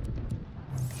determined.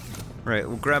 Right,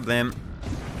 we'll grab them.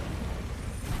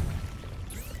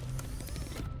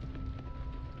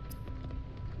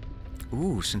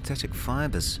 Ooh, synthetic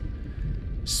fibers.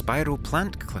 Spiral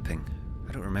plant clipping.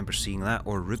 I don't remember seeing that,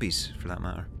 or rubies for that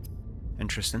matter.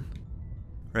 Interesting.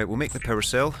 Right, we'll make the power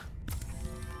cell.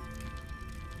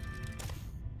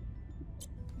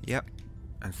 Yep.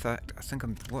 In fact, I think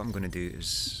what I'm going to do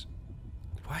is...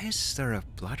 Why is there a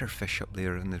bladderfish up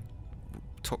there in the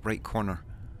top right corner?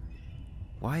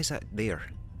 Why is that there?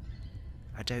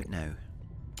 I don't know.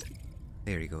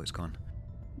 There you go, it's gone.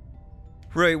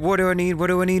 Right, what do I need? What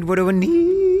do I need? What do I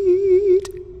need?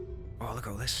 Oh, look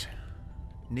at all this.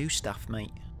 New stuff,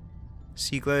 mate.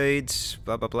 Sea glides,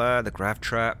 blah blah blah, the grav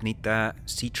trap, need that.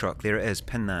 Sea truck, there it is,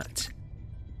 pin that.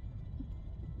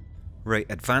 Right,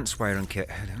 advanced wiring kit.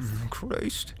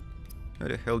 Christ. How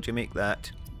the hell do you make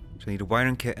that? So I need a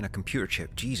wiring kit and a computer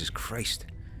chip. Jesus Christ.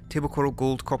 Table coral,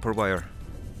 gold, copper wire.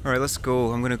 Alright, let's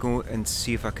go. I'm gonna go and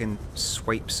see if I can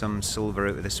swipe some silver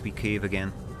out of this wee cave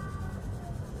again.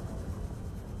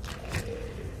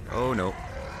 Oh no.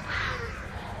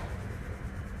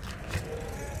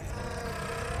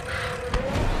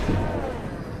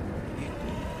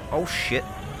 Oh shit.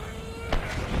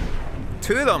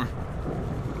 Two of them!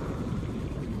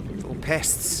 Little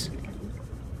pests.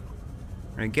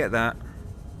 Right, get that.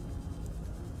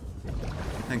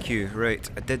 Thank you. Right,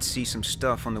 I did see some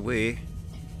stuff on the way.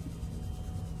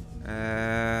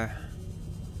 Yeah,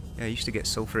 I used to get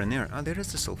sulfur in there. Oh, there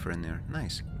is the sulfur in there.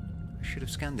 Nice. I should have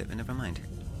scanned it, but never mind.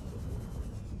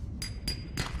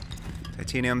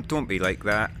 Titanium, don't be like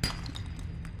that.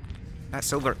 That's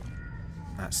silver.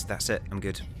 That's it. I'm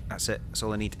good. That's it. That's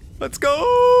all I need. Let's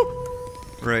go!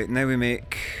 Right, now we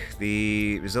make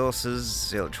the resources,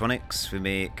 the electronics, we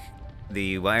make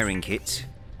the wiring kit,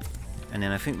 and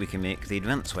then I think we can make the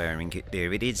advanced wiring kit.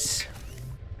 There it is.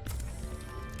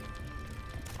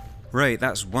 Right,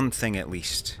 that's one thing at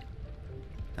least.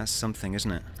 That's something,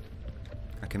 isn't it?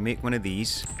 I can make one of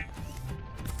these.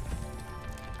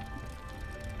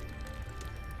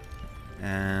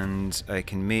 And I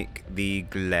can make the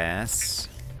glass.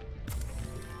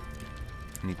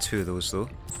 I need two of those though.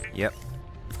 Yep.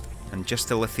 And just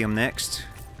the lithium next.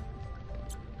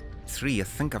 3, I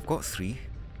think I've got 3.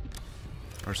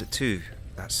 Or is it 2?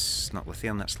 That's not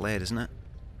lithium, that's lead, isn't it?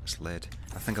 That's lead.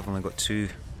 I think I've only got 2.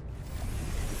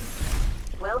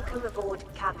 Welcome aboard,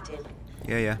 Captain.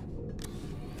 Yeah, yeah.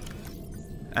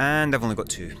 And I've only got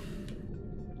 2.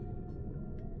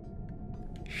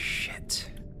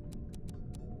 Shit.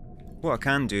 What I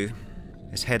can do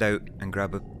is head out and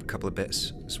grab a couple of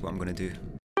bits. That's what I'm going to do.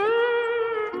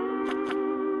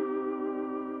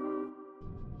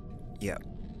 Yeah.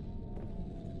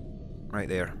 Right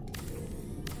there.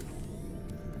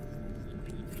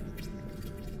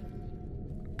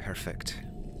 Perfect.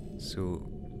 So,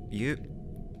 you,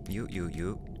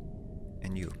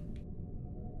 and you.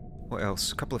 What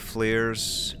else? A couple of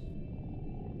flares.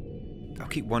 I'll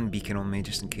keep one beacon on me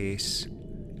just in case.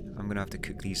 I'm gonna have to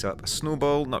cook these up. A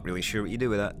snowball, not really sure what you do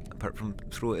with that, apart from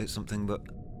throw it at something, but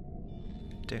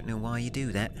don't know why you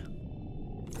do that.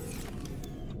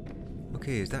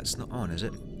 Okay, that's not on, is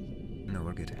it? No,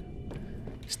 we're good.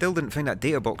 Still didn't find that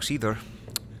data box either.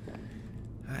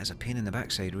 That is a pain in the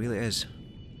backside, really is.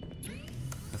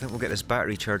 I think we'll get this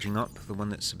battery charging up, the one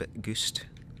that's a bit goosed.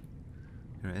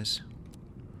 There it is.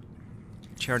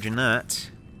 Charging that.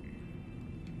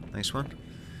 Nice one.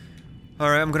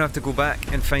 Alright, I'm gonna have to go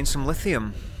back and find some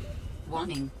lithium.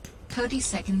 Warning. 30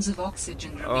 seconds of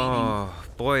oxygen remaining. Oh,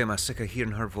 boy, am I sick of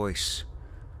hearing her voice.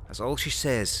 That's all she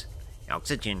says.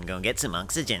 Oxygen, go get some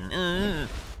oxygen.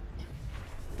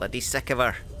 Bloody sick of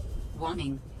her.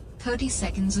 Warning. 30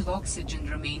 seconds of oxygen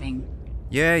remaining.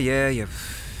 Yeah,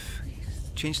 you've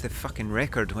changed the fucking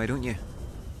record, why don't you?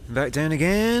 Back down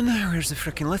again. Where's the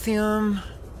frickin' lithium?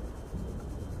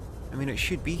 I mean, it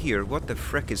should be here. What the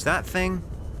frick is that thing?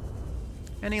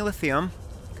 Any lithium?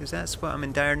 Because that's what I'm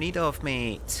in dire need of,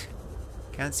 mate.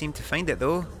 Can't seem to find it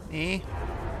though, eh?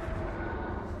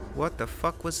 What the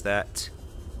fuck was that?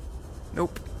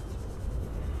 Nope.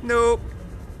 Nope.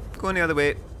 Going the other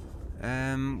way.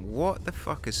 What the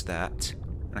fuck is that?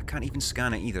 And I can't even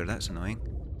scan it either, that's annoying.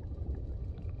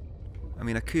 I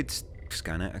mean, I could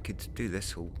scan it, I could do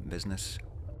this whole business.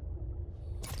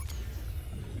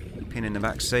 Pain in the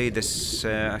backside, this,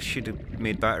 I should have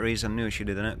made batteries, I knew I should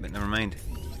have done it, but never mind.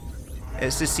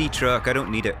 It's the sea truck, I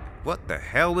don't need it. What the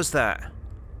hell was that?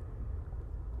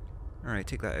 Alright,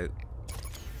 take that out.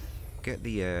 Get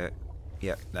the,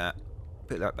 yep, that.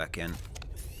 Put that back in.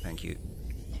 Thank you.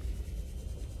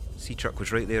 Sea truck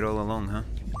was right there all along, huh?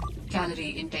 Calorie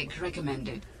intake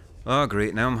recommended. Oh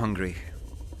great, now I'm hungry.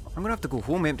 I'm gonna have to go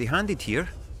home empty-handed here.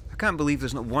 I can't believe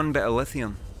there's not one bit of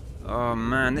lithium. Oh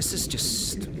man, this is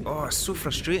just... oh, it's so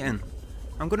frustrating.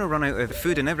 I'm gonna run out of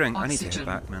food and everything. Oxygen. I need to head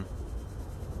back, man.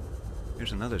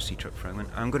 Here's another sea truck fragment.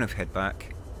 I'm gonna head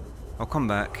back. I'll come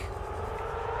back.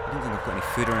 I don't think I've got any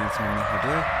food or anything on me. Or do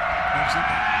I? Where's it?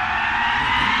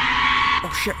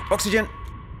 Oh shit, oxygen!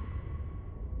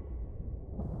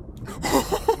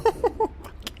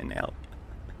 Fucking hell.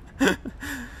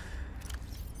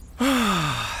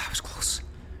 That was close.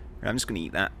 Right, I'm just going to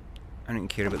eat that. I don't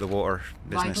care about the water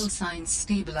business. Vital signs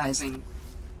stabilizing.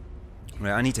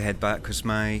 Right, I need to head back because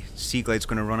my sea glide's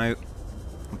going to run out.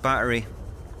 Battery.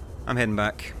 I'm heading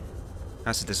back.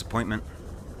 That's a disappointment.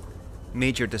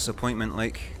 Major disappointment,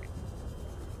 like.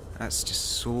 That's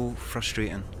just so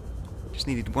frustrating. Just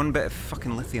needed one bit of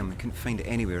fucking lithium. I couldn't find it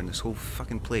anywhere in this whole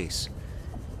fucking place.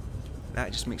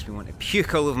 That just makes me want to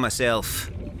puke all over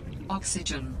myself.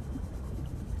 Oxygen.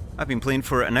 I've been playing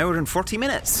for an hour and 40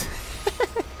 minutes.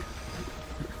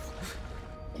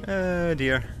 Oh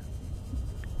dear.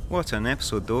 What an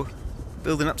episode though.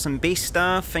 Building up some base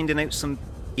stuff, finding out some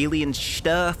alien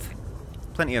stuff.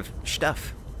 Plenty of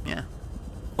stuff, yeah.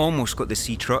 Almost got the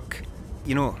sea truck.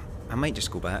 You know, I might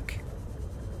just go back.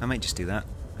 I might just do that.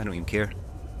 I don't even care.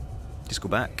 Just go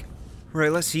back.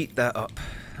 Right, let's heat that up.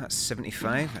 That's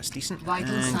 75, that's decent.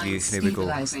 Vital And you, signs there we go.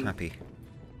 stabilizing. Happy.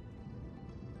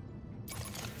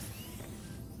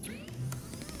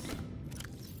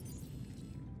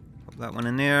 Pop that one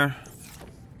in there.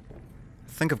 I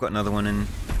think I've got another one in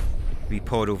the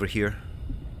pod over here.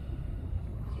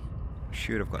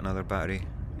 Sure, I've got another battery.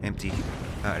 Empty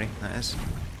battery, that is.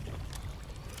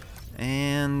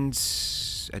 And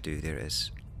I do, there it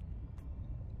is.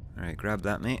 Alright, grab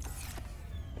that, mate.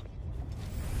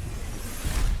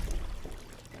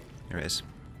 There it is.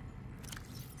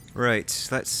 Right,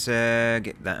 let's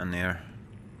get that in there.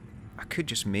 I could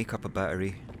just make up a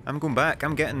battery. I'm going back,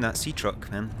 I'm getting that sea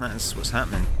truck, man. That is what's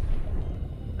happening.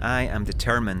 I am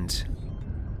determined.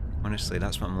 Honestly,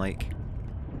 that's what I'm like.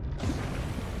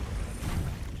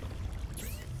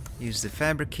 Use the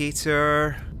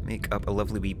fabricator. Make up a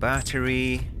lovely wee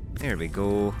battery. There we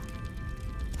go.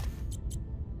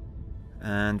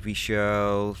 And we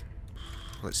shall...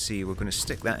 Let's see, we're going to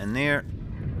stick that in there.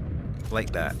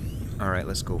 Like that. Alright,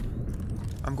 let's go.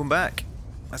 I'm going back.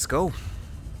 Let's go.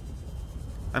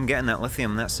 I'm getting that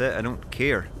lithium, that's it. I don't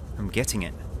care. I'm getting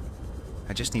it.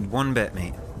 I just need one bit,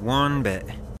 mate. One bit.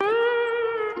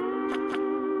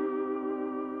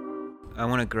 I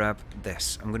want to grab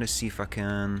this. I'm going to see if I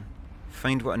can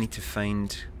find what I need to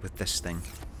find with this thing.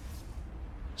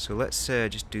 So let's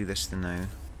just do this thing now.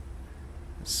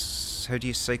 How do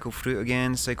you cycle through it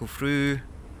again? Cycle through.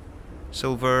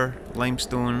 Silver,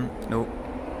 limestone, nope.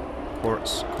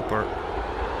 Quartz, copper,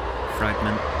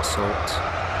 fragment, salt,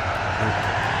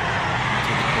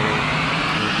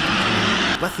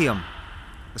 oak, lithium.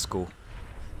 Let's go.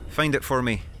 Find it for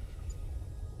me.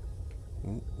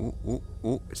 Oh, oh, oh,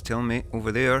 oh, it's telling me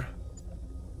over there.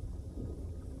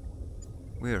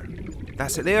 Where?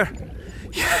 That's it there!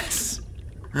 Yes!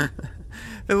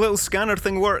 The little scanner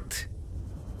thing worked!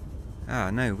 Ah,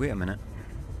 now, wait a minute.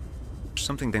 There's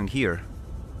something down here.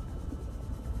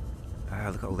 Ah,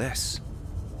 look at all this.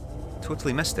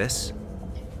 Totally missed this.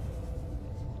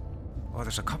 Oh,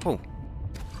 there's a couple.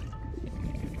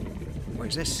 What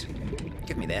is this?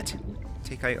 Give me that.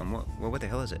 Take item. What the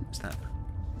hell is it? What's that?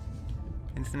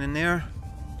 Anything in there?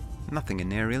 Nothing in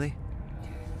there, really.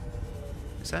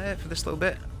 Is that it for this little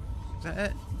bit? Is that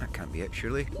it? That can't be it,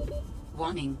 surely.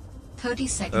 Warning. 30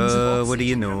 seconds of oxygen what do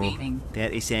you know? remaining.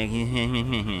 30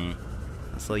 seconds.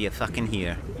 That's all you fucking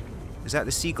hear. Is that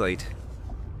the sea glide?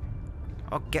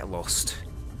 Oh, get lost.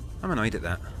 I'm annoyed at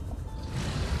that.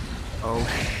 Oh,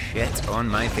 shit on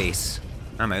my face.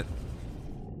 I'm out.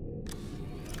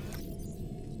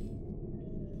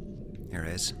 There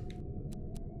it is.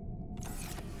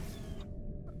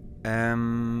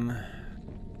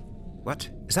 What?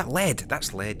 Is that lead?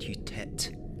 That's lead, you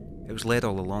tit. It was lead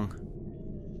all along.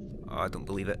 Oh, I don't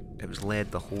believe it. It was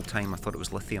lead the whole time. I thought it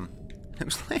was lithium. It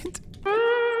was lead.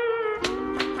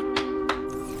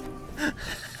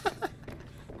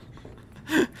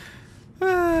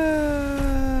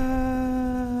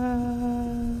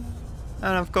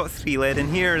 And I've got 3 lead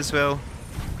in here as well.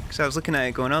 Because I was looking at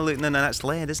it going, oh look, no, that's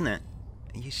lead, isn't it?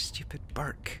 You stupid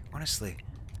Burke. Honestly.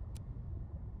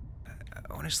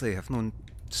 Honestly, I've known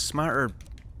smarter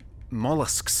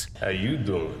mollusks. How you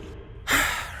doing?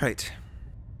 Right.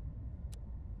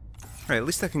 Right, at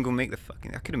least I can go make the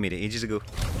fucking... I could have made it ages ago.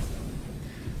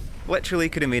 Literally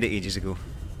could have made it ages ago.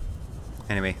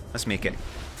 Anyway, let's make it.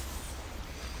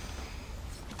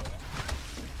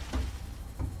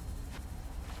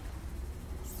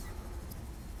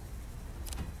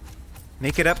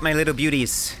 Make it up, my little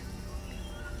beauties.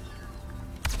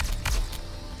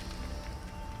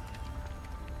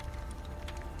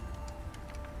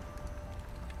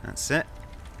 That's it.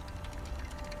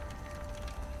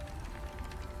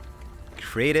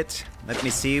 Create it. Let me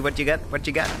see what you got. What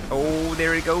you got. Oh,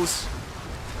 there it goes.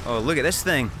 Oh, look at this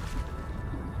thing.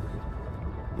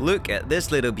 Look at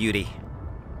this little beauty.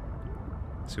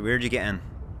 So where'd you get in?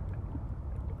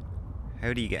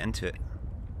 How do you get into it?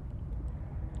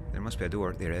 There must be a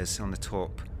door. There is, on the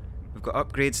top. We've got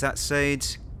upgrades that side.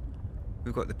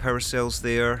 We've got the power cells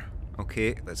there.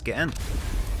 Okay, let's get in.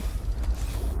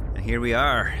 And here we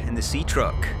are, in the sea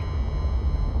truck.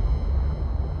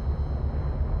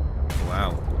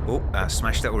 Wow. Oh, I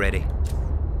smashed it already.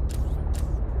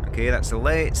 Okay, that's the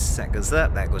lights. That goes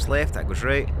up, that goes left, that goes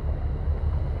right.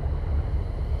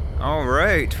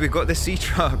 Alright, we've got the sea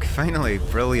truck, finally.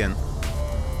 Brilliant.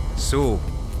 So,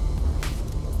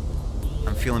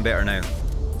 I'm feeling better now.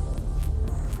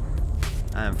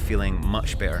 I'm feeling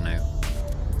much better now.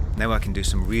 Now I can do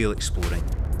some real exploring.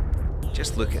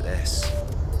 Just look at this.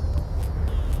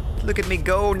 Look at me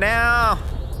go now!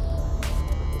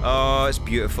 Oh, it's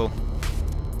beautiful.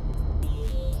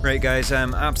 Right guys,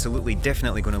 I'm absolutely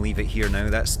definitely going to leave it here now.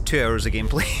 That's 2 hours of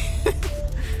gameplay.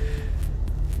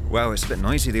 Wow, it's a bit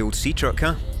noisy, the old sea truck,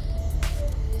 huh?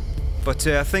 But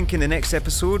I think in the next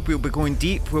episode we'll be going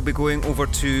deep. We'll be going over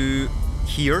to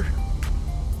here.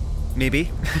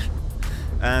 Maybe.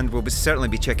 And we'll certainly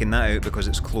be checking that out because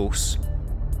it's close.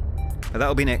 But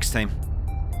that'll be next time.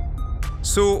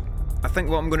 So, I think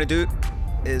what I'm going to do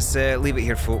is leave it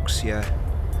here, folks, yeah.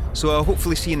 So I'll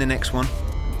hopefully see you in the next one.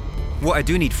 What I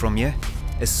do need from you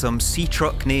is some sea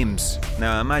truck names.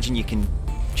 Now, I imagine you can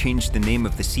change the name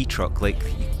of the sea truck like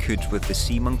you could with the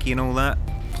sea monkey and all that.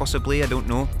 Possibly, I don't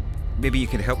know. Maybe you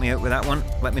could help me out with that one.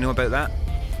 Let me know about that.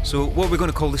 So, what are we going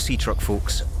to call the sea truck,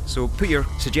 folks? So, put your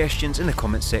suggestions in the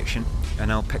comments section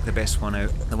and I'll pick the best one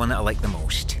out. The one that I like the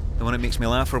most. The one that makes me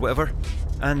laugh or whatever.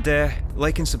 And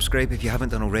like and subscribe if you haven't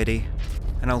done already.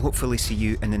 And I'll hopefully see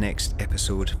you in the next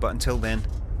episode. But until then,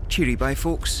 cheery bye,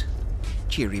 folks.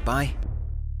 Cheery bye.